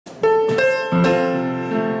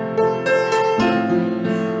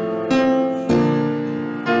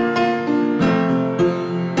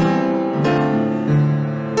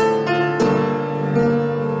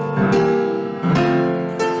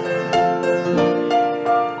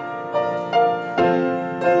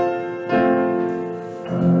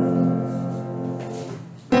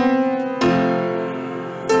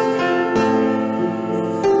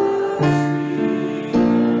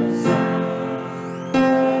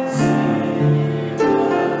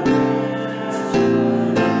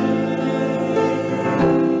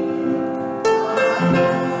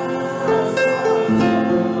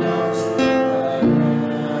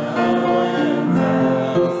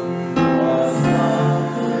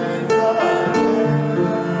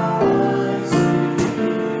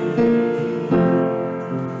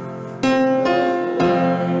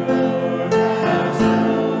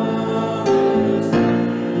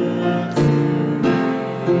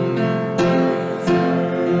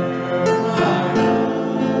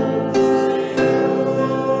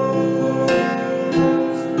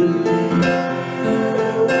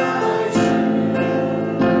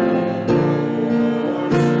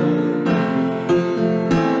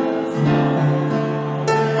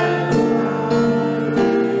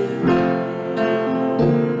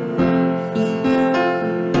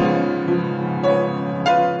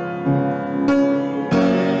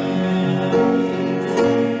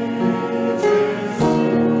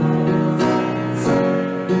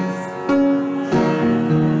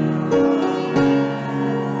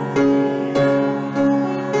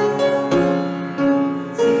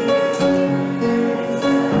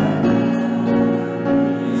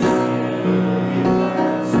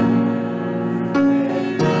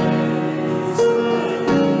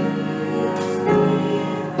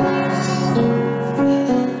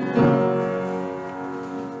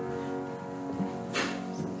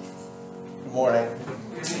Good morning.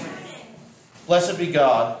 Blessed be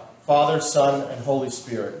God, Father, Son, and Holy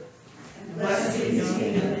Spirit. And blessed be His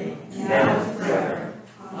kingdom, now and forever.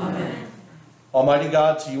 Amen. Almighty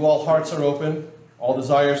God, to you all hearts are open, all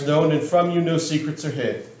desires known, and from you no secrets are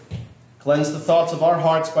hid. Cleanse the thoughts of our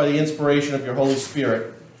hearts by the inspiration of your Holy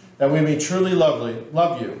Spirit, that we may truly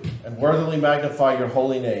love you and worthily magnify your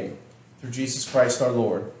holy name. Through Jesus Christ our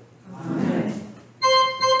Lord. Amen.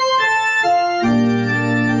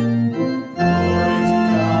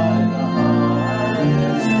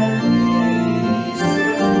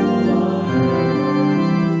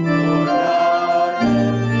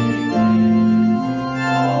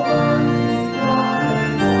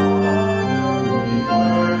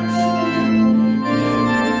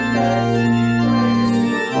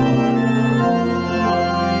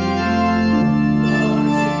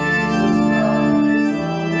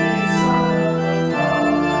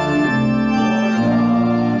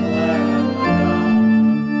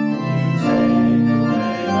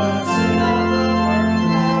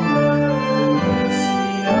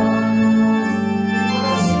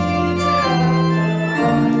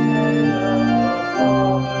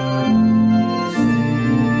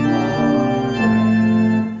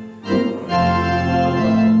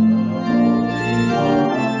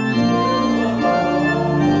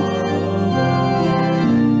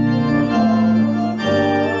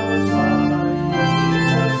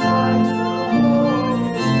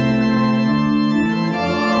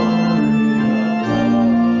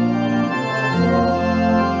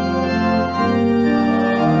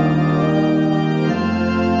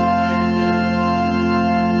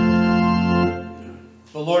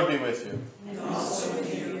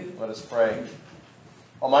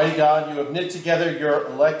 Almighty God, you have knit together your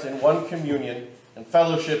elect in one communion and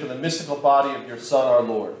fellowship in the mystical body of your Son, our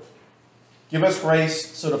Lord. Give us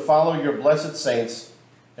grace so to follow your blessed saints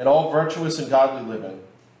in all virtuous and godly living,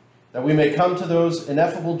 that we may come to those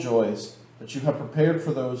ineffable joys that you have prepared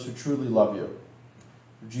for those who truly love you.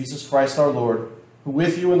 Through Jesus Christ our Lord, who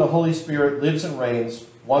with you in the Holy Spirit lives and reigns,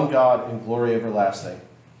 one God in glory everlasting.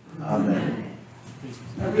 Amen.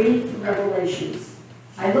 A reading from Revelations.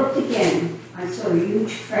 I looked again. I saw a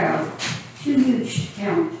huge crowd, too huge to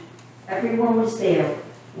count. Everyone was there,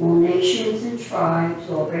 all nations and tribes,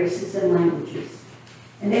 all races and languages.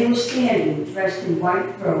 And they were standing, dressed in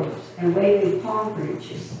white robes and waving palm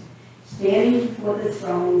branches, standing before the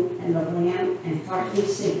throne and the Lamb and heartily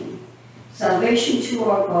singing, "Salvation to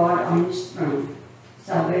our God on his throne,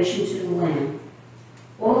 salvation to the Lamb."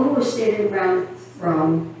 All who were standing around the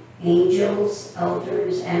throne, angels,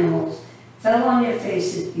 elders, animals, fell on their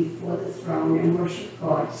faces before the throne and worshiped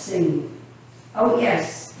God, singing, "Oh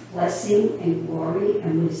yes, blessing and glory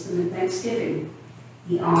and wisdom and thanksgiving,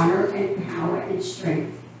 the honor and power and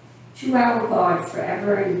strength, to our God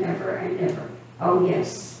forever and ever and ever. Oh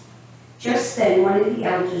yes." Just then one of the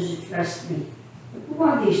elders addressed me. "Who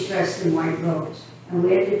are these dressed in white robes, and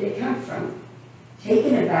where did they come from?"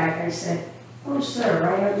 Taken aback, I said, "Oh sir,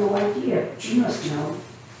 I have no idea, but you must know."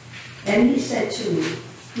 Then he said to me,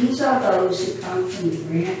 "These are those who come from the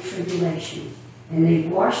grand tribulation, and they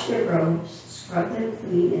washed their robes, scrubbed them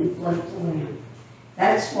clean, and blood of the Lamb.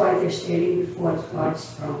 That's why they're standing before God's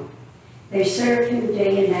throne. They serve him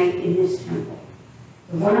day and night in his temple.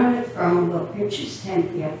 The one on the throne will pitch his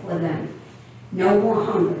tent there for them. No more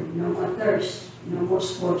hunger, no more thirst, no more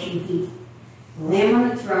scorching heat. The Lamb on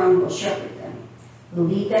the throne will shepherd them, will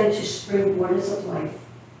lead them to spring waters of life,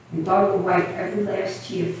 and God will wipe every last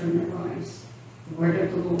tear from their eyes." The word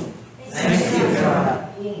of the Lord. Thanks be to God.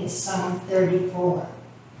 Reading is Psalm 34.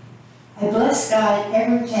 I bless God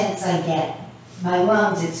every chance I get. My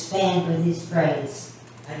lungs expand with his praise.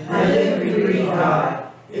 I live to read God.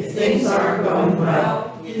 If things aren't going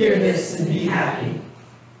well, hear this and be happy.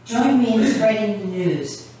 Join me in spreading the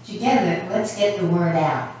news. Together, let's get the word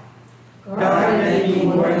out. God met me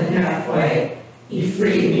more than halfway. He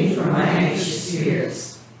freed me from my anxious fears.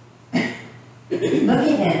 Look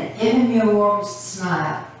at him. Give him your warmest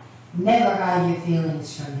smile. Never hide your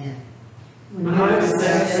feelings from him. When I was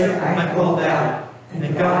desperate, I called out,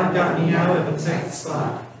 and God got me out of a tight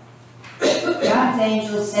spot. God's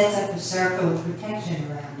angel sets up a circle of protection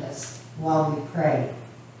around us while we pray.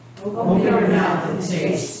 Open your mouth and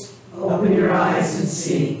taste. Open your eyes and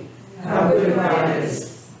see how good God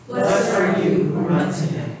is. Blessed are you who run to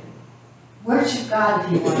him. Worship God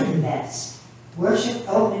if you want the best. Worship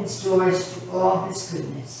opens doors to all his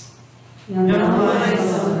goodness. Young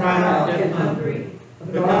lions on the prowl get hungry,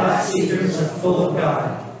 but God seekers are full of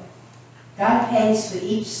God. God pays for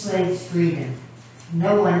each slave's freedom.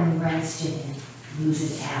 No one who runs to him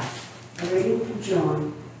loses out. A reading from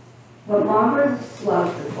John. What marvelous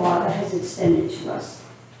love the Father has has extended to us.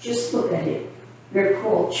 Just look at it. We're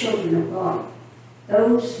called children of God,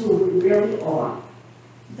 those who we really are.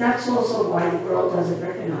 That's also why the world doesn't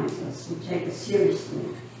recognize us or take us seriously,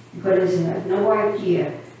 because they have no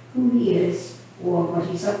idea who he is or what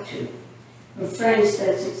he's up to. But friends,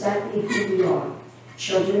 that's exactly who we are,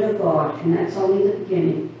 children of God, and that's only the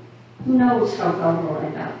beginning. Who knows how God will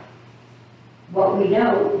end up? What we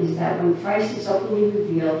know is that when Christ is openly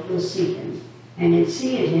revealed, we'll see him, and in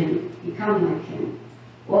seeing him, become like him.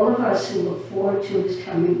 All of us who look forward to his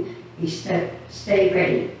coming, stay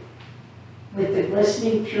ready, with the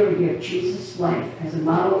glistening purity of Jesus' life as a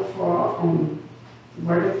model for our own. The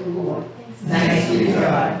word of the Lord. Thanks be to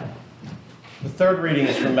God. The third reading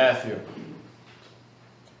is from Matthew.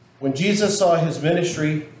 When Jesus saw his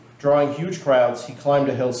ministry drawing huge crowds, he climbed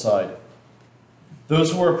a hillside.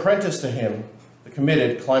 Those who were apprenticed to him, the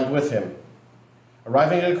committed, climbed with him.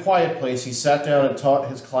 Arriving at a quiet place, he sat down and taught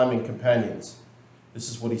his climbing companions. This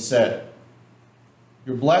is what he said.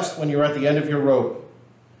 You're blessed when you're at the end of your rope.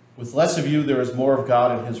 With less of you, there is more of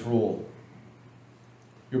God and his rule.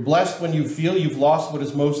 You're blessed when you feel you've lost what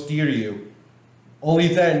is most dear to you. Only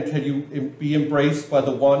then can you be embraced by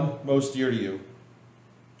the one most dear to you.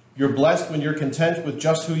 You're blessed when you're content with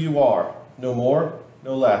just who you are, no more,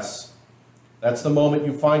 no less. That's the moment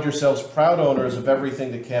you find yourselves proud owners of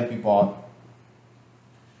everything that can't be bought.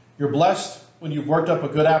 You're blessed when you've worked up a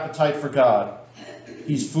good appetite for God.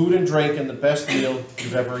 He's food and drink and the best meal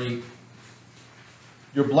you've ever eaten.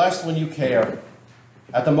 You're blessed when you care.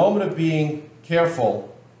 At the moment of being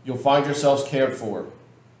careful, you'll find yourselves cared for.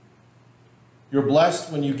 You're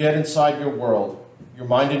blessed when you get inside your world, your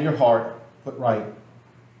mind and your heart put right.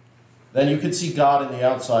 Then you can see God in the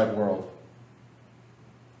outside world.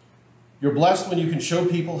 You're blessed when you can show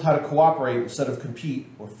people how to cooperate instead of compete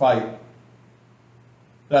or fight.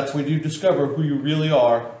 That's when you discover who you really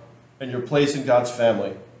are and your place in God's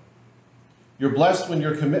family. You're blessed when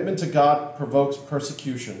your commitment to God provokes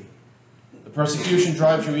persecution. The persecution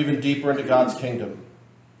drives you even deeper into God's kingdom.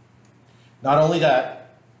 Not only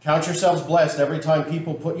that, count yourselves blessed every time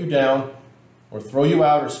people put you down or throw you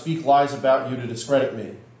out or speak lies about you to discredit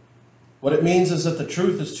me. What it means is that the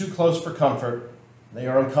truth is too close for comfort. They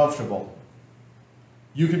are uncomfortable.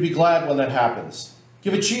 You can be glad when that happens.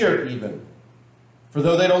 Give a cheer even. For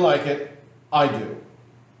though they don't like it, I do.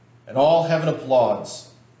 And all heaven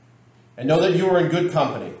applauds. And know that you are in good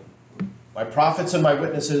company. My prophets and my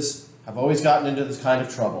witnesses have always gotten into this kind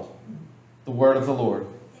of trouble. The word of the Lord.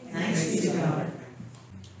 Thanks be to God.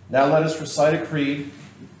 Now let us recite a creed,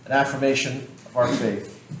 an affirmation of our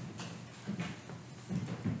faith.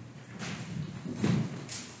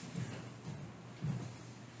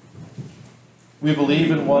 We believe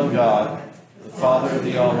in one God, the Father,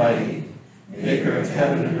 the Almighty, maker of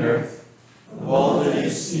heaven and earth, of all that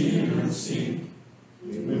is seen and unseen.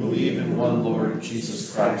 We believe in one Lord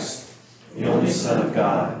Jesus Christ, the only Son of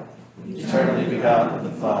God, eternally begotten of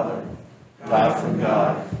the Father, God from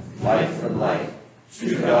God, light from light,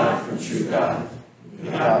 true God from true God,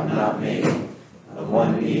 begotten not made, of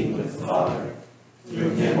one being with the Father.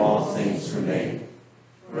 Through him all things were made.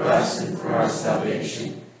 For us and for our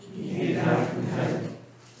salvation, he came down from heaven.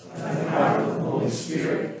 By the power of the Holy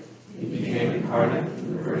Spirit, he became incarnate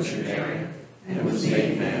from the Virgin Mary, and was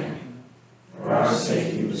made man. For our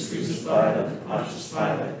sake he was crucified under Pontius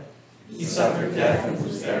Pilate. He suffered death and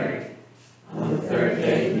was buried. On the third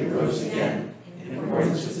day he rose again, in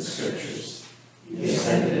accordance with the Scriptures. He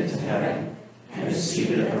ascended into heaven, and is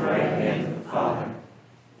seated at the right hand of the Father.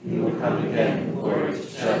 He will come again in glory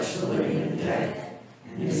to judge the living and the dead,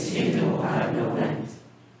 and his kingdom will have no end.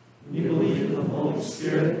 We believe in the Holy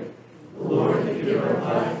Spirit, the Lord, the giver of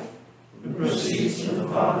life, who proceeds from the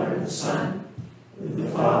Father and the Son. With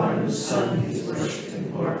the Father and the Son he is worshipped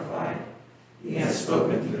and glorified. He has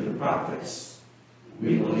spoken through the prophets.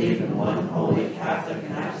 We believe in one holy Catholic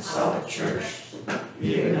and Apostolic Church.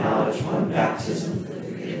 We acknowledge one baptism for the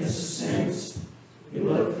forgiveness of sins. We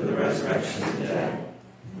look for the resurrection of the dead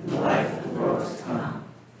and the life of the world to come.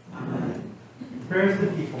 Amen. Prayers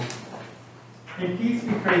of the people. In peace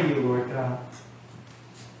we pray you, Lord God.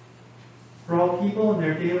 For all people in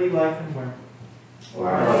their daily life and work. For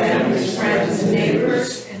our families, friends, and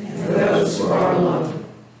neighbors, and for those who are alone.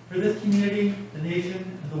 For this community, the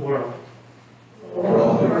nation, and the world. For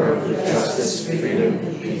all who work for justice, freedom,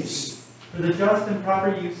 and peace. For the just and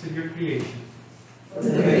proper use of your creation. For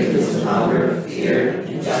the victims of hunger, fear,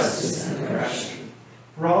 injustice, and oppression.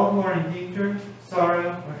 For all who are in danger, sorrow,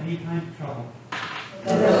 or any kind of trouble. For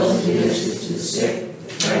those who minister to the sick,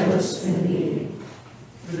 the friendless, and the needy.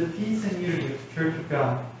 For the peace and unity of the Church of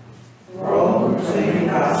God. For all who proclaim the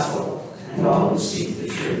gospel, and all who seek the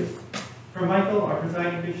truth. For Michael, our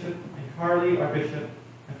presiding bishop, and Carly, our bishop,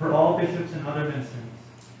 and for all bishops and other ministers.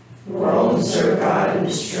 For all who serve God in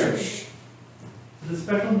His church. For the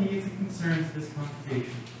special needs and concerns of this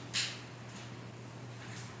congregation.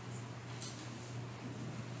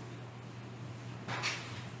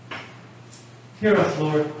 Hear us,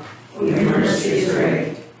 Lord. For your mercy is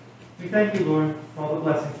great. We thank you, Lord, for all the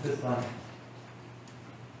blessings of this life.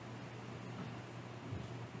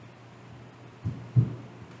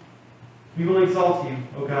 We will exalt you,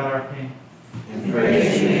 O God, our King. And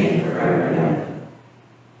praise your name forever and ever.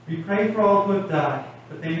 We pray for all who have died,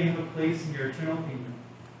 that they may have a place in your eternal kingdom.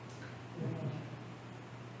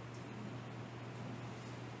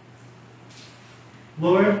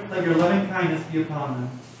 Lord, let your loving kindness be upon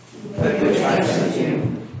them. Put your trust in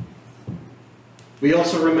you. We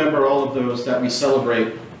also remember all of those that we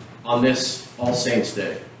celebrate on this All Saints'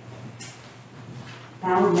 Day.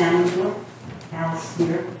 Alan Manendorf, Al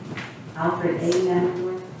Steer, Alfred A.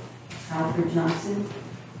 Manendorf, Alfred Johnson,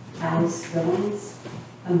 Alice Billings,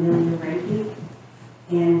 Amelia Ranke,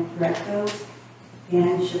 Anne Greco,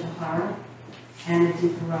 Anne Shibahara, Anna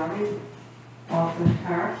DiFerrari, Arthur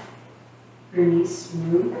Hart, Bernice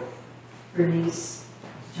Root, Bernice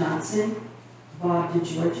Johnson, Bob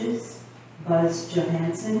DeGeorges, Buzz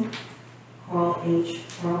Johansson, Carl H.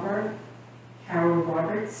 Farber, Carol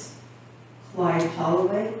Roberts, Clyde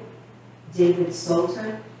Holloway, David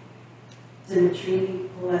Solter, Dimitri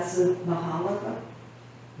Palesa Mahalova,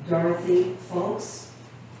 Dorothy Folks,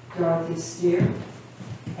 Dorothy Steer,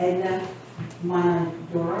 Edna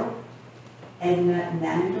Monadoro, Edna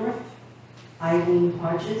Nandorf, Eileen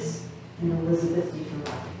Hodges, and Elizabeth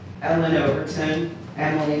DeFerrari. Ellen Overton,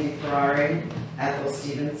 Emily DeFerrari, Ethel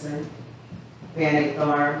Stevenson, Fanny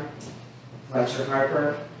Thorne, Fletcher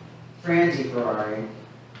Harper, Fran DeFerrari,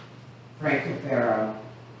 Frank Cafaro,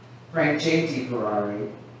 Frank J.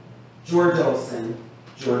 DeFerrari, George Olson,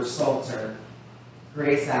 George Salter,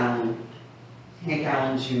 Grace Allen, Hank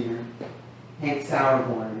Allen Jr., Hank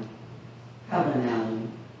Sauerborn, Helen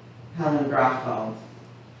Allen, Helen Grafald,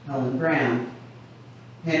 Helen Graham,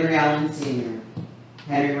 Henry Allen Sr.,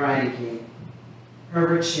 Henry Reineke,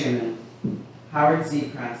 Herbert Schumann, Howard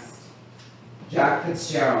Seacrest, Jack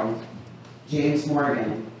Fitzgerald, James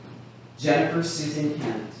Morgan, Jennifer Susan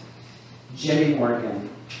Kent, Jimmy Morgan,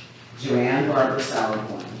 Joanne Barbara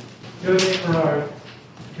Sauerborn, Joseph Farrar,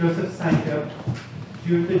 Joseph Sanko,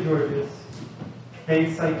 June DeGeorges,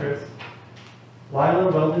 Kay Cypress, Lila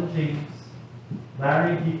Weldon James,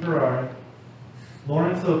 Larry DeFerrari,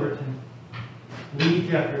 Lawrence Overton, Lee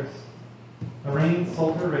Jeffers, Lorraine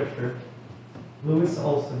Salter Richter, Louis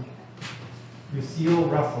Olson, Lucille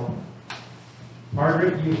Russell,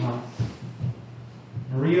 Margaret Uhans,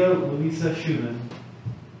 Maria Louisa Schumann,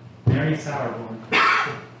 Mary Sauerborn,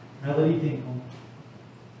 Melody Dinkle,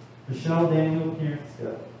 Michelle Daniel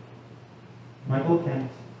Kieranska, Michael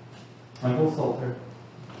Kent, Michael Salter,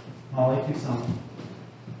 Molly Toussaint,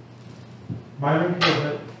 Myron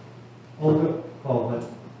Colbert, Olga Colbert,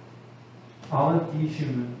 Olive D.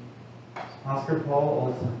 Schumann, Oscar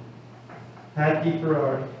Paul Olson, Pat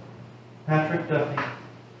DeFerrari, Patrick Duffy,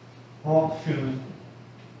 Paul Schumann,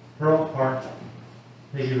 Pearl Park,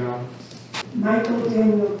 Peggy Roberts. Michael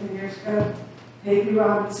Daniel Pinierska, Peggy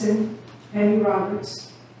Robinson, Penny Roberts,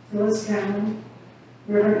 Phyllis Cameron,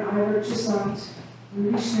 Reverend Ivor Chisant,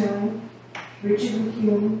 Rudy Schnelling, Richard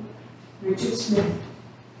McCune, Richard Smith,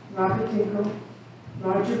 Robert Dinkle,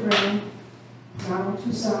 Roger Brown, Donald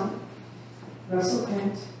Toussaint, Russell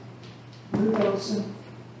Kent, Ruth Olson,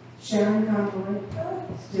 Sharon Conroy,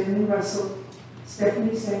 Stanley Russell,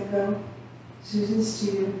 Stephanie Senko, Susan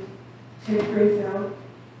Steele, Ted Grayfeld,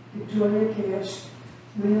 Victoria Cash,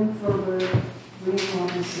 William Furberg, William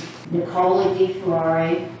Robinson. Nicola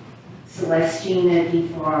DeFerrari, Celestina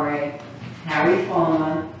DeFerrari, Harry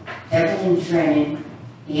Palmer, Evelyn Drennan,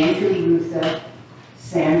 Andrew Ruther,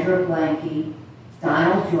 Sandra Blanky,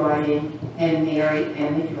 Donald Jordan, and Mary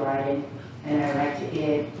Emma Jordan, and I'd like to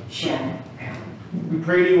add Shannon. We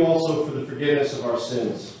pray to you also for the forgiveness of our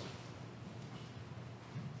sins.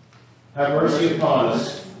 Have mercy upon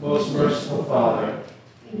us, most merciful Father.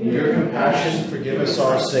 In your compassion, forgive us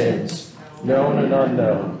our sins, known and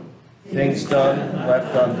unknown, things done and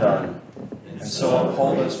left undone, and so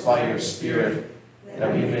uphold us by your Spirit,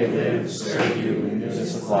 that we may live to serve you in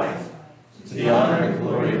newness of life, to the honor and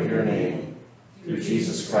glory of your name, through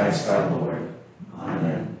Jesus Christ our Lord.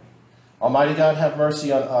 Amen. Almighty God, have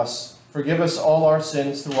mercy on us. Forgive us all our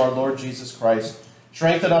sins through our Lord Jesus Christ.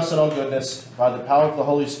 Strengthen us in all goodness. By the power of the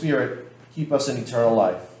Holy Spirit, keep us in eternal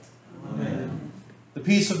life. Amen. The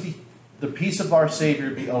peace of our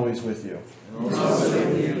Savior be always with you. And also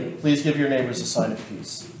with you. Please give your neighbors a sign of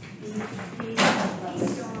peace.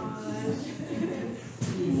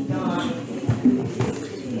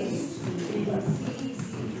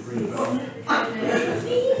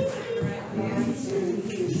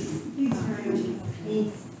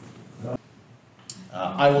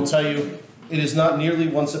 I will tell you, it is not nearly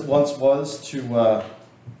what it once was to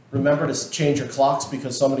remember to change your clocks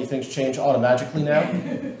because so many things change automatically now.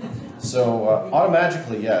 So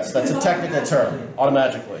automatically, yes, that's a technical term,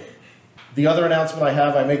 automatically. The other announcement I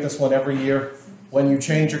have, I make this one every year. When you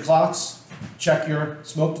change your clocks, check your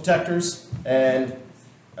smoke detectors and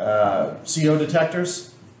CO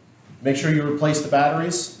detectors. Make sure you replace the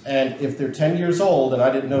batteries, and if they're 10 years old, and I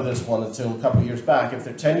didn't know this one until a couple years back, if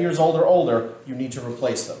they're 10 years old or older, you need to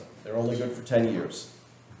replace them. They're only good for 10 years.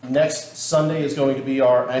 Next Sunday is going to be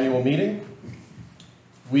our annual meeting.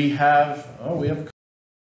 We have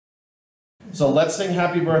so let's sing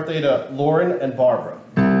happy birthday to Lauren and Barbara.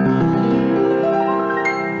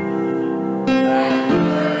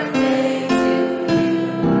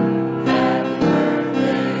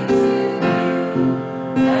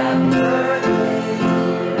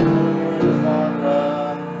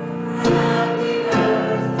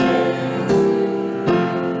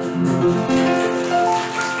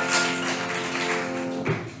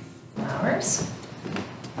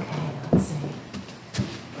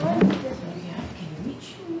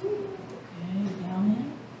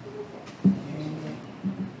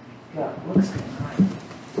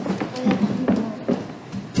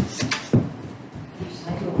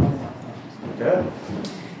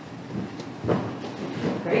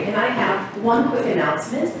 One quick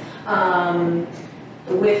announcement.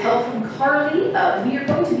 With help from Carly, we are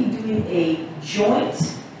going to be doing a joint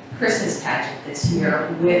Christmas pageant this year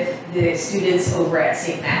with the students over at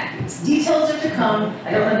St. Matthew's. Details are to come.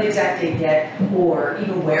 I don't know the exact date yet, or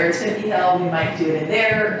even where it's going to be held. We might do it in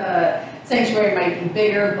their sanctuary, might be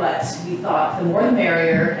bigger, but we thought the more the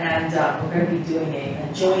merrier, and we're going to be doing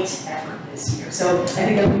a joint effort this year. So I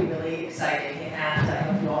think it'll be really exciting, and I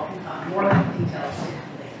hope you all can come. More details.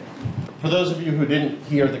 For those of you who didn't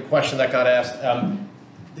hear the question that got asked,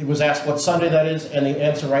 it was asked what Sunday that is, and the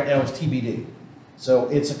answer right now is TBD. So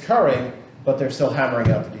it's occurring, but they're still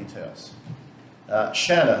hammering out the details.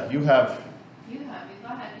 Shanna, you have... You have. You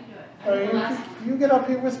go ahead. You do it. You get up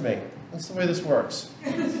here with me. That's the way this works.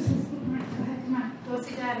 Come on. Go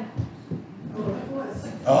see Daddy.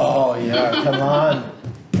 Oh, yeah, come on.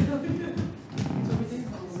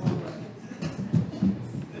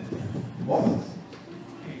 Whoa.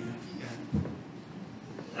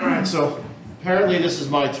 All right, so apparently this is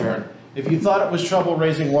my turn. If you thought it was trouble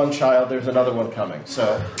raising one child, there's another one coming.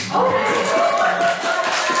 So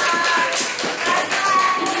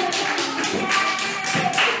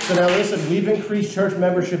now listen, we've increased church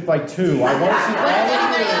membership by 2. I want to see all of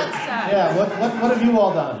you. Yeah, what have you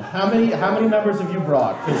all done? How many members have you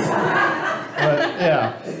brought?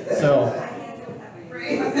 Yeah, so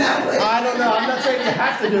I don't know. I'm not saying you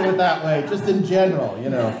have to do it that way. Just in general, you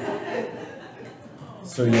know.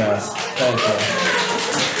 So yes, thank you.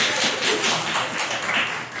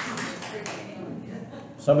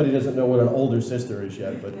 Somebody doesn't know what an older sister is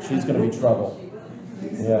yet, but she's going to be trouble.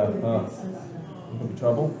 Yeah, you going to be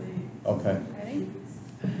trouble? Okay. Ready?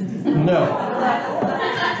 No.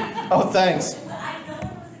 Oh, thanks.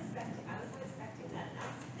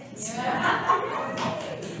 Yeah.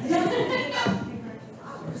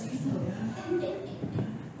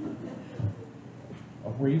 Oh,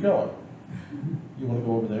 where are you going? You want to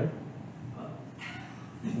go over there?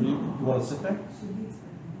 You want to sit there?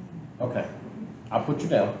 Okay. I'll put you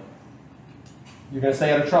down. You're going to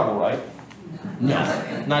stay out of trouble, right?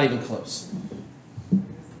 No, not even close.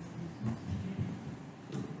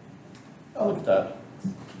 Oh, look at that.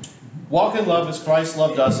 Walk in love as Christ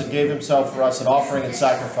loved us and gave himself for us, an offering and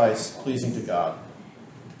sacrifice pleasing to God.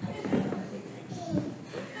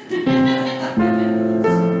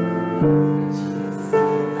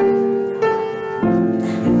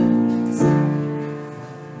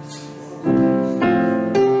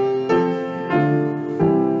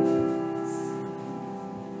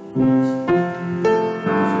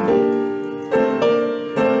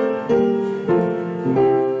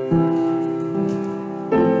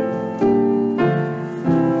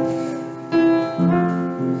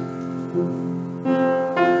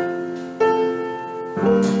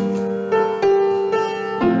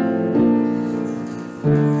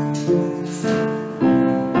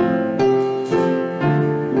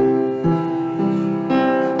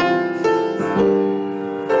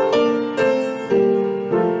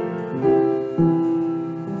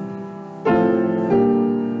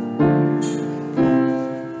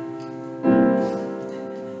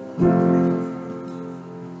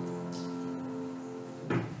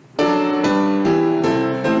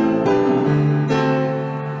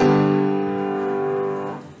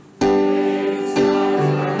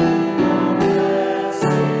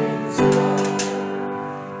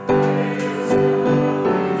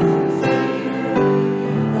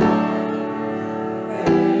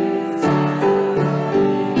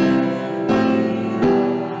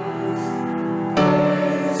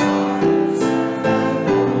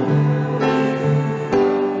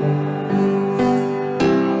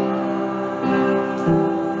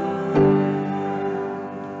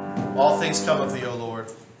 Thanks come of thee, O Lord.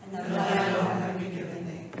 And of thy own have you given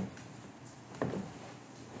thee.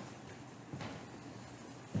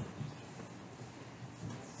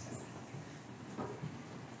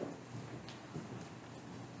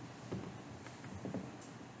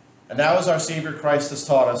 And now as our Savior Christ has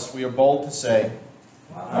taught us, we are bold to say,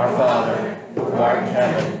 Our Father, who art in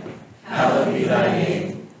heaven, hallowed be thy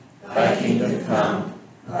name. Thy kingdom come,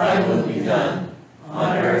 thy will be done,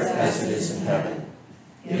 on earth as it is in heaven.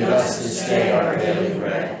 Give us this day our daily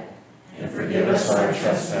bread, and forgive us our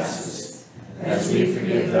trespasses, as we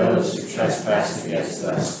forgive those who trespass against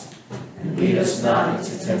us. And lead us not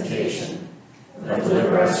into temptation, but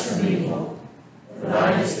deliver us from evil. For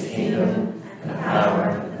thine is the kingdom, and the power,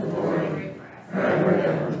 and the glory, forever and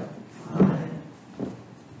ever. Amen.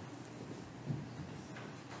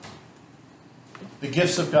 The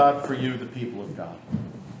gifts of God for you, the people of God.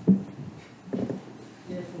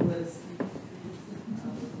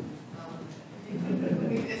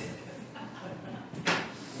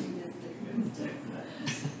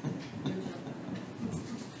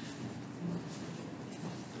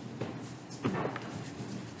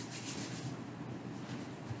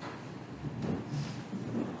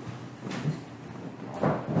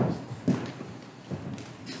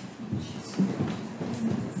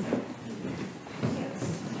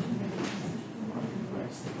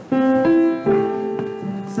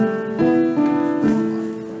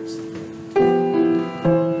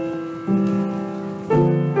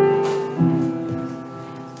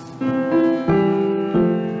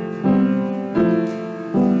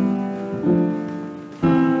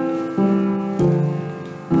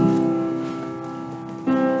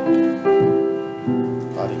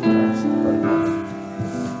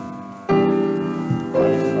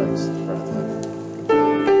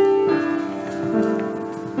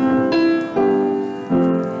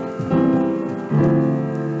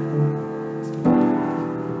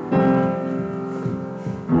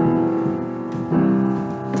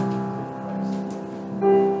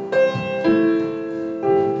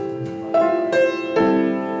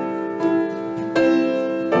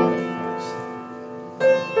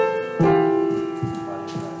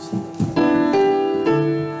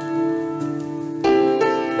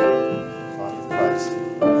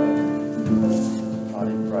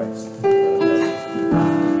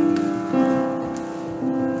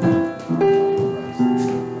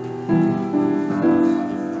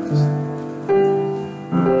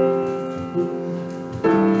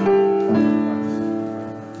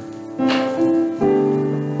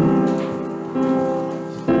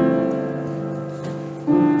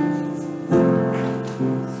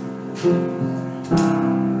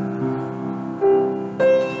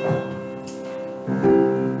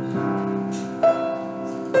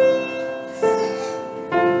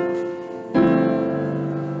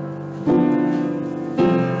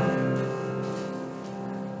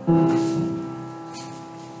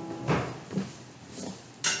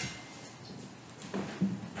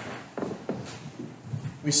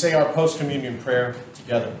 We say our post-communion prayer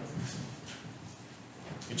together.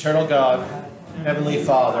 Eternal God, Heavenly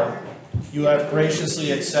Father, you have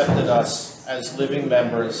graciously accepted us as living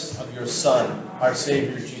members of your Son, our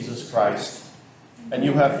Savior Jesus Christ, and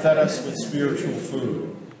you have fed us with spiritual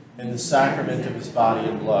food in the sacrament of his body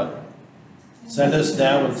and blood. Send us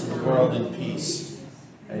now into the world in peace,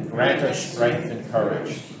 and grant us strength and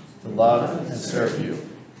courage to love and serve you,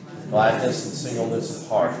 gladness and singleness of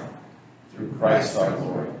heart, through Christ our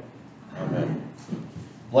Lord. Amen.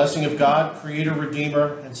 Blessing of God, Creator,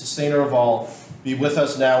 Redeemer, and Sustainer of all, be with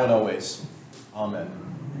us now and always. Amen.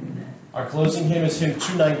 Our closing hymn is hymn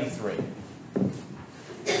 293.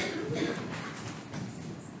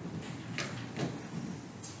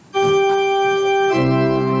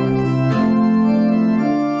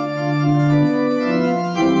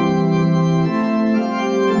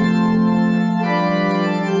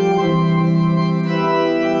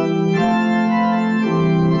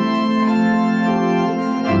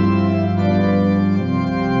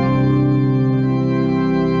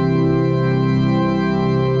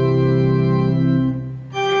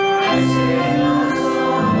 Christ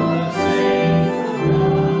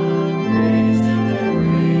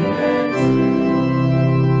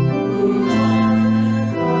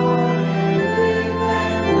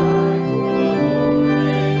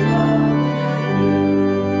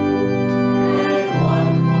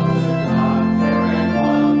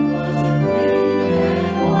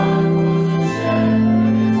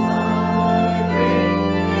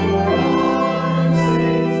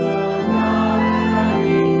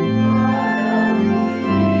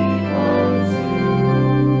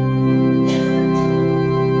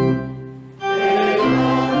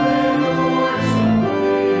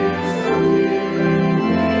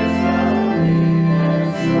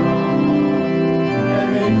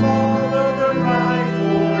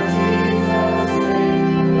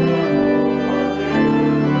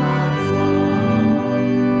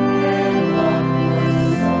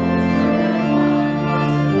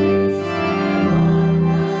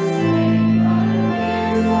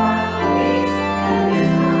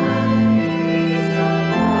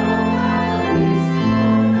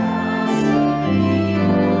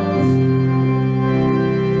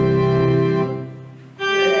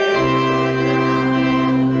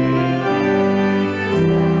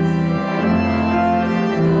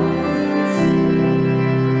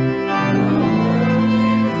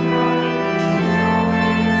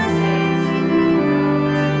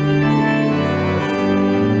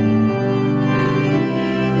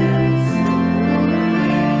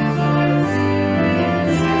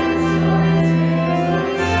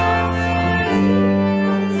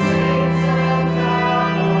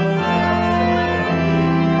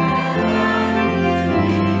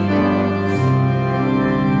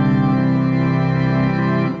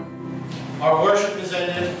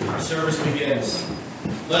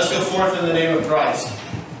Let's go forth in the name of Christ.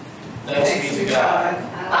 Thanks be to God.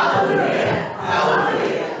 Hallelujah.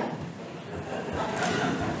 Hallelujah.